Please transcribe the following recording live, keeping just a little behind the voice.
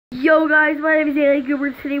Yo guys, my name is Alien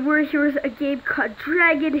Goober. Today we're here with a game called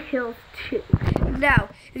Dragon Hills 2. Now,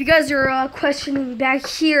 if you guys are questioning back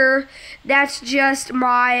here, that's just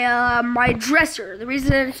my my dresser. The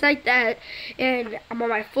reason it's like that, and I'm on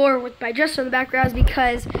my floor with my dresser in the background, is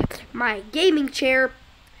because my gaming chair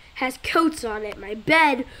has coats on it. My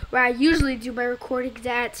bed, where I usually do my recordings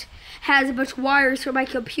at, has a bunch of wires for my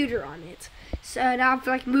computer on it. So now I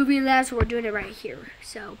feel like moving that, so we're doing it right here.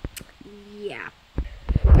 So, yeah.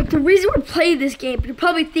 But the reason we're playing this game, you're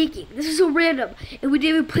probably thinking, this is so random, and we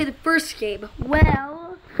didn't even play the first game.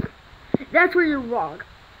 Well, that's where you're wrong.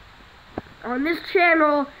 On this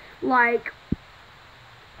channel, like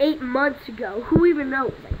 8 months ago, who even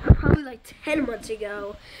knows? Like, probably like 10 months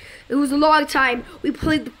ago. It was a long time. We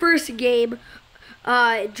played the first game,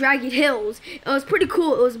 Dragon Hills. It was pretty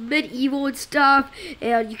cool. It was medieval and stuff,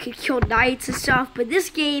 and you could kill knights and stuff. But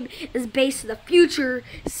this game is based in the future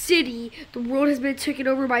city. The world has been taken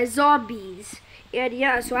over by zombies. And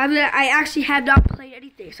yeah, so I actually have not played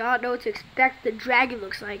anything, so I don't know what to expect the dragon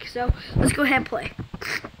looks like. So let's go ahead and play.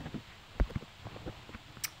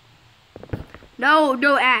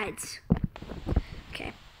 No ads.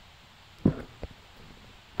 Okay.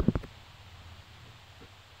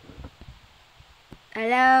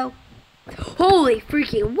 Hello? Holy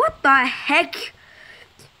freaking, what the heck?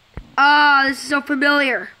 Ah, this is so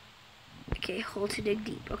familiar. Okay, hold to dig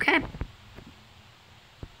deep, okay?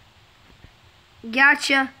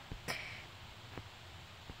 Gotcha.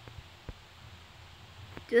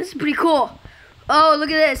 Dude, this is pretty cool. Oh, look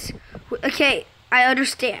at this. Okay, I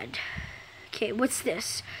understand. Okay, what's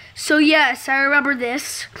this? So yes, I remember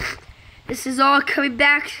this. This is all coming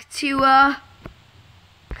back to,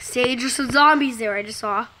 stage of some zombies there I just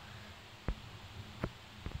saw.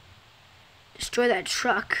 Destroy that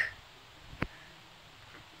truck.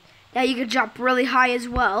 Now you can jump really high as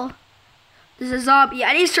well. There's a zombie.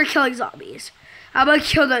 I need to start killing zombies. I'm gonna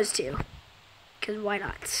kill those two. Because why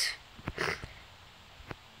not?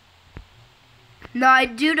 Now I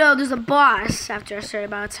do know there's a boss after a certain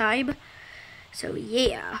amount of time. So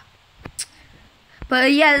yeah.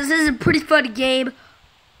 But yeah, this is a pretty fun game.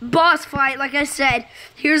 Boss fight, like I said.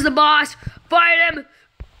 Here's the boss. Fight him.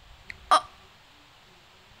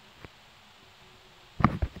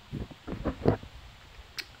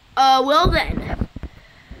 Well then.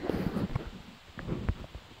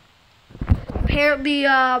 Apparently,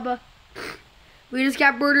 we just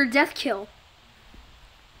got murdered, death kill.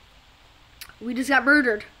 We just got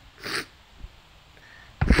murdered.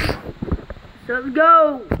 So let's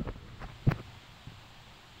go.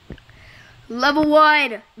 Level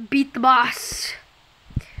 1, beat the boss.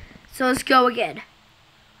 So let's go again.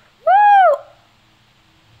 Woo!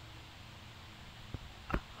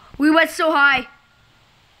 We went so high.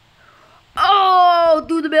 Oh,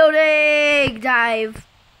 through the building. Dive.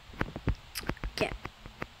 Okay.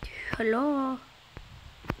 Hello.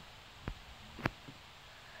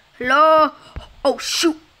 Hello. Oh,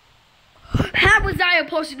 shoot. How was I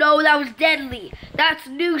supposed to know that was deadly? That's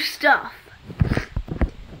new stuff.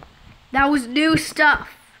 That was new stuff.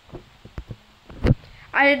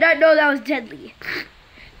 I did not know that was deadly.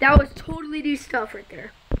 That was totally new stuff right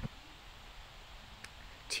there.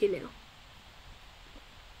 Too new.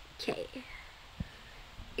 Okay.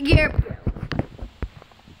 Here we go.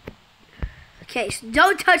 Okay, so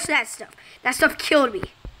don't touch that stuff. That stuff killed me.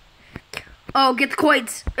 Oh, get the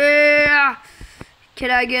coins.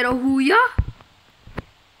 Can I get a hooyah?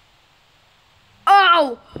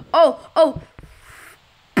 Oh.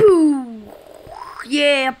 Boo.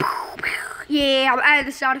 Yeah. Yeah, I'm adding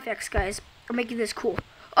the sound effects, guys. I'm making this cool.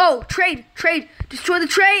 Oh, trade. Destroy the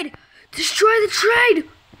trade.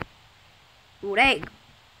 Ooh, dang.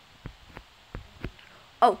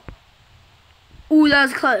 Oh. Ooh, that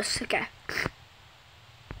was close. Okay.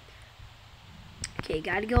 Okay,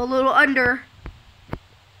 gotta go a little under.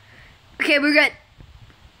 Okay, we're good.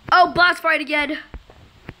 Oh, boss fight again.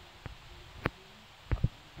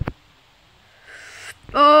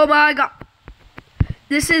 Oh my god.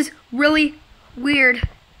 This is really weird.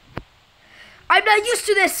 I'm not used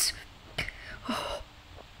to this. Oh.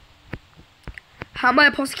 How am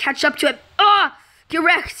I supposed to catch up to him? Ah! Get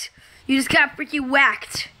wrecked. You just got freaking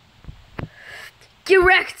whacked. Get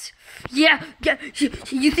wrecked. Yeah. You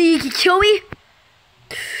think you can kill me?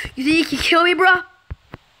 You think you can kill me, bro?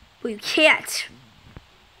 Well, you can't.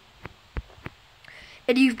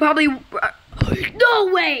 And you probably...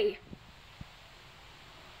 No way!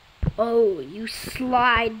 Oh, you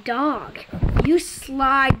sly dog. You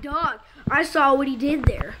sly dog. I saw what he did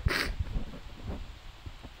there.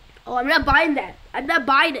 Oh, I'm not buying that. I'm not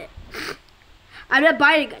buying it. I'm not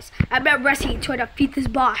buying it, guys. I'm not resting until I defeat this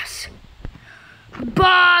boss.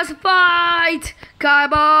 Boss fight!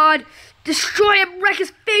 Come on! Destroy him! Wreck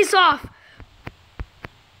his face off!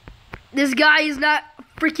 This guy is not a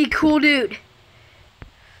freaking cool dude.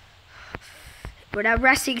 We're not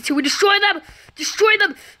resting until we destroy them! Destroy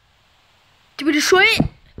them! Did we destroy it?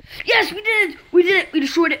 Yes, we did! We did it! We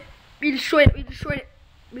destroyed it! We destroyed it! We destroyed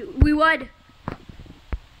it! We won!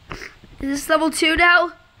 Is this level 2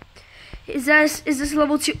 now? Is this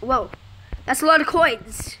level 2? Whoa. That's a lot of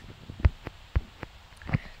coins.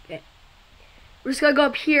 Okay. We're just gonna go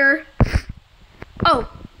up here. Oh.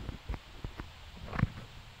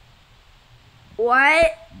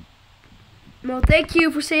 What? Well, thank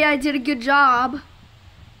you for saying I did a good job.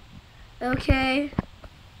 Okay.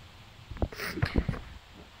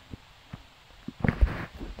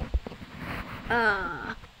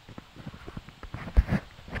 Am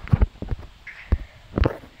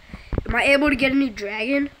I able to get a new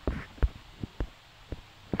dragon?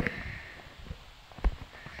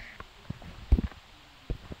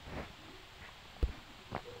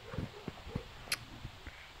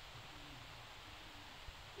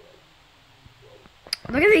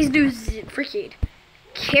 Look at these dudes freaking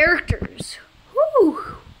characters.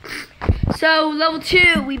 Woo! So, level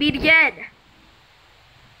 2, we meet again.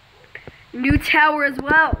 New tower as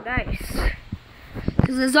well. Nice.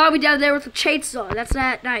 There's a zombie down there with a chainsaw. That's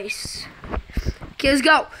not nice. Okay, let's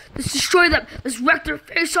go. Let's destroy them. Let's wreck their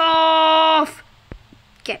face off.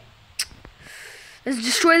 Okay. Let's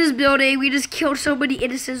destroy this building. We just killed so many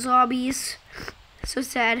innocent zombies. So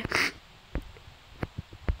sad.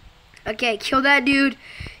 Okay, kill that dude.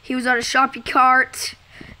 He was on a shopping cart.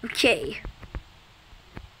 Okay.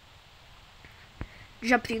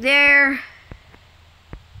 Jump through there.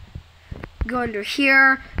 Go under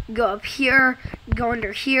here. Go up here. Go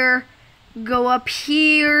under here. Go up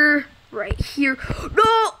here. Right here.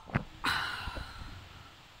 No!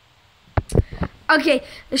 Okay,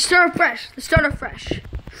 let's start off fresh. Let's start off fresh.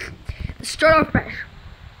 Let's start off fresh.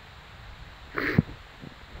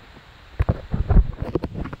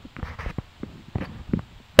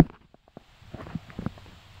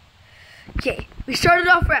 Okay, we started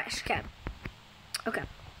off fresh. Okay. Okay.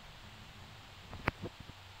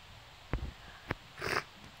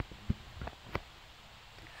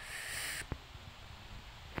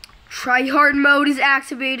 Try hard mode is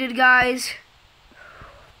activated, guys.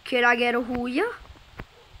 Can I get a hooyah?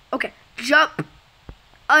 Okay, jump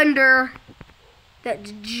under.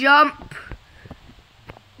 That jump.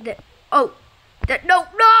 That no.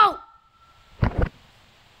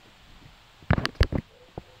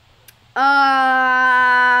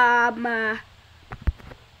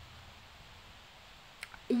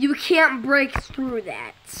 You can't break through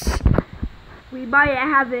that. We might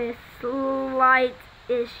have a slight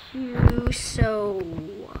issue, so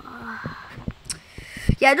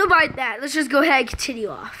yeah, don't mind that. Let's just go ahead and continue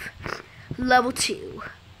off. Level 2.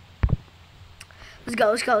 Let's go,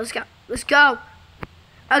 let's go, let's go, let's go.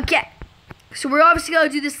 Okay, so we're obviously gonna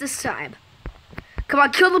do this time. Come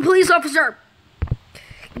on, kill the police officer.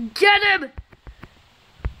 Get him!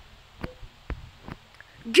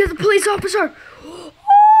 Get the police officer! Oh!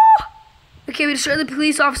 Okay, we destroyed the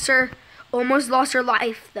police officer. Almost lost her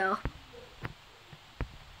life, though.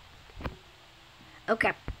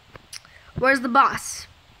 Okay. Where's the boss?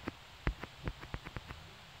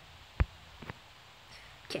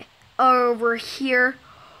 Okay. Over here.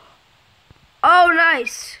 Oh,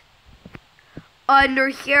 nice. Under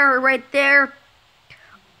here, right there.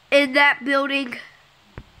 In that building.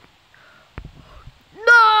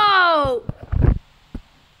 No!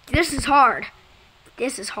 This is hard.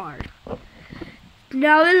 This is hard.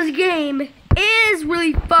 Now, this game is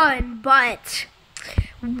really fun, but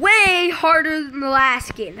way harder than the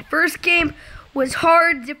last game. The first game was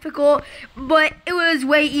hard, difficult, but it was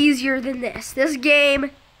way easier than this. This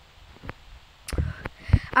game,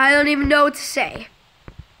 I don't even know what to say.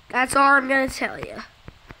 That's all I'm going to tell you.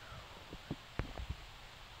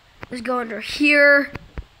 Let's go under here.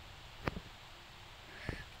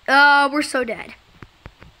 We're so dead.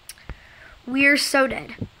 We're so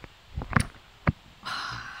dead.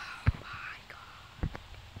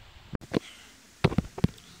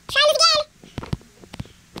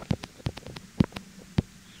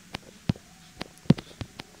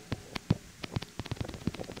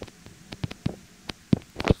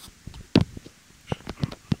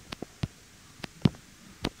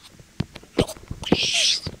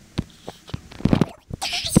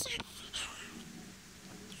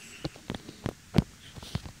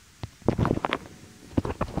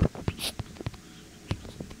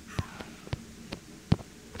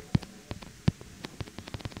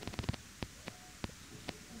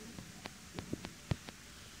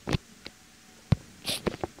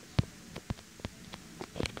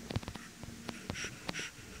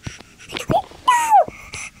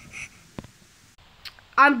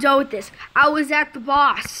 I'm done with this. I was at the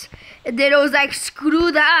boss. And then it was like,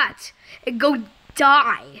 screw that. And go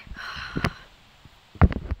die.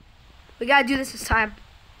 We gotta do this time.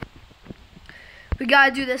 We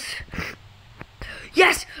gotta do this.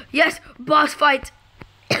 Yes! Yes! Boss fight!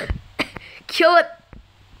 Kill it!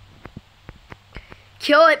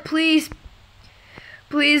 Kill it, please!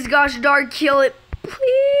 Please, gosh darn, kill it!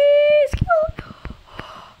 Please, kill it!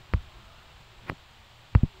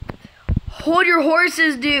 Hold your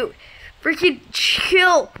horses, dude! Freaking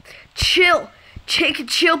chill! Chill! Take a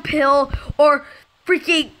chill pill, or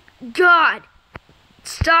freaking God!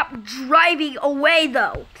 Stop driving away,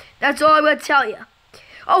 though. That's all I'm gonna tell you.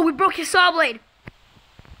 Oh, we broke his saw blade.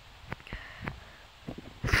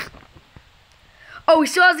 Oh, he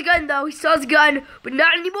still has a gun, though. He still has a gun, but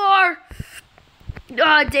not anymore.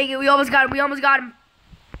 Ah, dang it. We almost got him. We almost got him.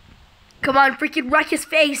 Come on, freaking wreck his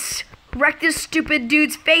face. Wreck this stupid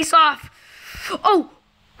dude's face off. Oh.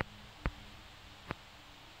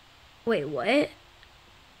 Wait, what?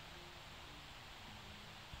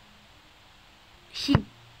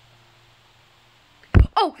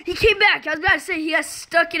 Oh, he came back. I was about to say he got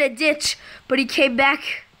stuck in a ditch, but he came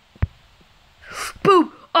back.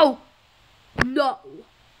 Boom. Oh, no.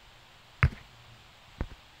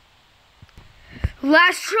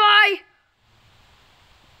 Last try.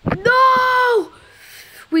 No.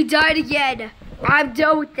 We died again. I'm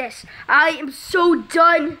done with this. I am so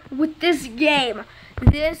done with this game.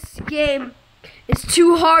 This game is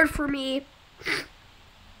too hard for me.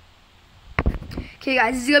 Okay,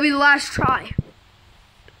 guys, this is gonna be the last try.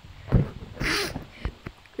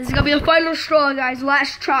 This is gonna be the final straw, guys.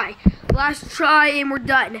 Last try. Last try, and we're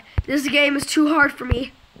done. This game is too hard for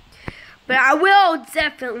me. But I will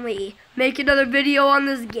definitely make another video on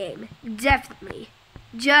this game. Definitely.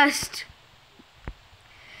 Just,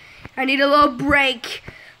 I need a little break.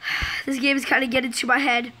 This game is kind of getting to my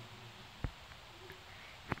head.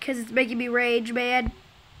 Because it's making me rage, man.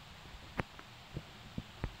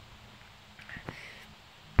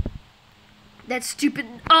 That stupid,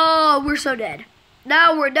 oh, we're so dead.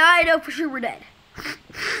 Now we're dying, I know for sure we're dead.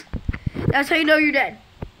 That's how you know you're dead.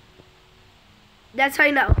 That's how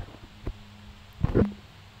you know.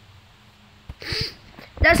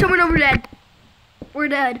 That's how we know we're dead. We're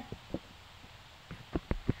dead.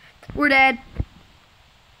 We're dead.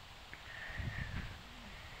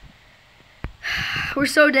 We're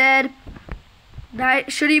so dead. I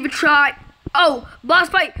shouldn't even try. Oh, boss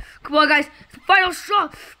fight. Come on, guys. The final straw.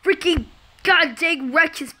 Freaking god dang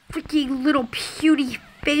wreck his freaking little puny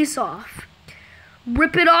face off.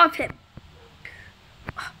 Rip it off him.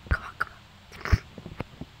 Oh, come on, come on.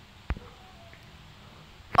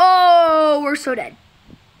 Oh, we're so dead.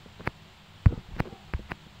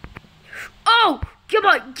 Oh, come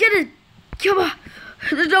on, get it. Come on.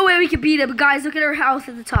 There's no way we can beat him. Guys, look at our house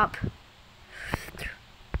at the top.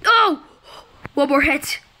 Oh, one more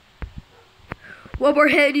hit. One more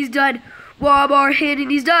hit and he's done. One more hit and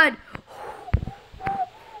he's done.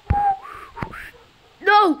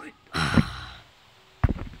 No.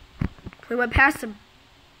 We went past him.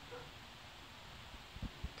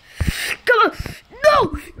 Come on.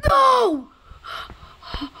 No. No.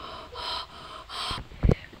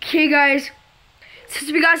 Okay, guys.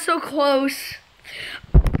 Since we got so close,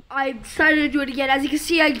 I decided to do it again. As you can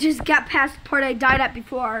see, I just got past the part I died at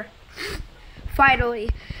before. Finally.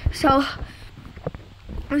 So,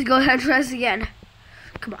 let's go ahead and try this again.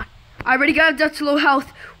 Come on. I already got him down to low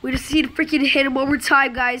health. We just need to freaking hit him one more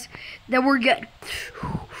time, guys. Then we're good.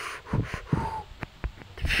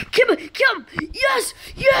 Kill him! Kill him! Yes!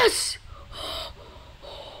 Yes!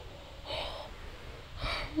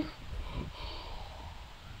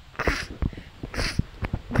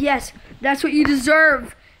 Yes, that's what you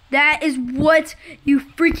deserve. That is what you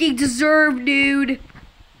freaking deserve, dude.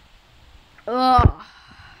 Ugh.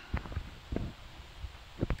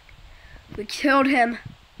 We killed him.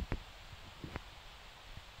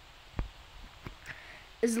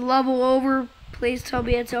 Is the level over? Please tell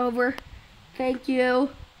me it's over. Thank you.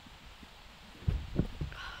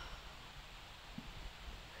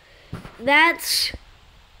 That's...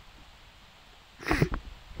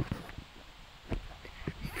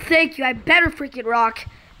 Thank you. I better freaking rock.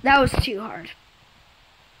 That was too hard.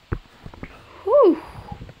 Whew.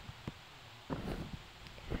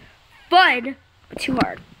 Fun, but too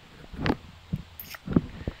hard.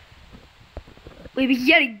 Wait, we can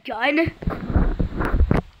get a gun?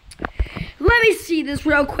 Let me see this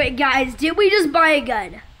real quick, guys. Did we just buy a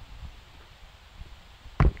gun?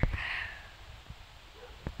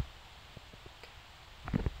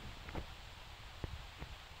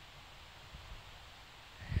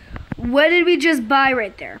 What did we just buy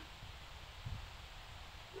right there?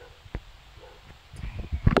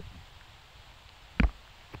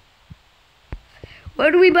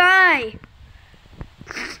 What do we buy?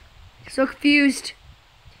 So confused.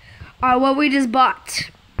 What we just bought.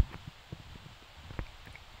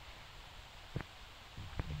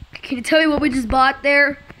 Can you tell me what we just bought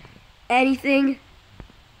there? Anything?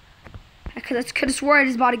 I could have swore I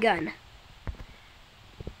just bought a gun.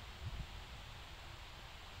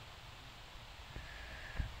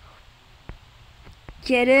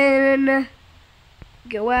 Get in.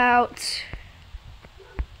 Go out.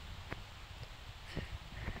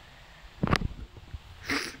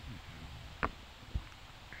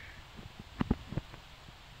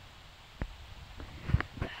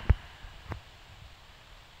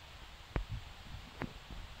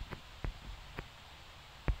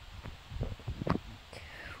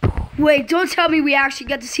 Wait, don't tell me we actually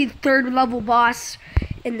got to see the 3rd level boss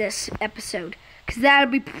in this episode. Because that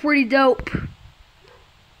would be pretty dope.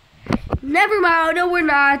 Never mind, no we're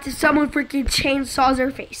not. Someone freaking chainsaws their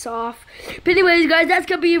face off. But anyways, guys, that's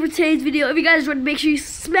going to be it for today's video. If you guys want to make sure you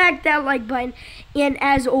smack that like button. And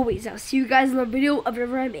as always, I'll see you guys in the video of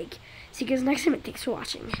whatever I make. See you guys next time, and thanks for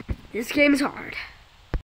watching. This game is hard.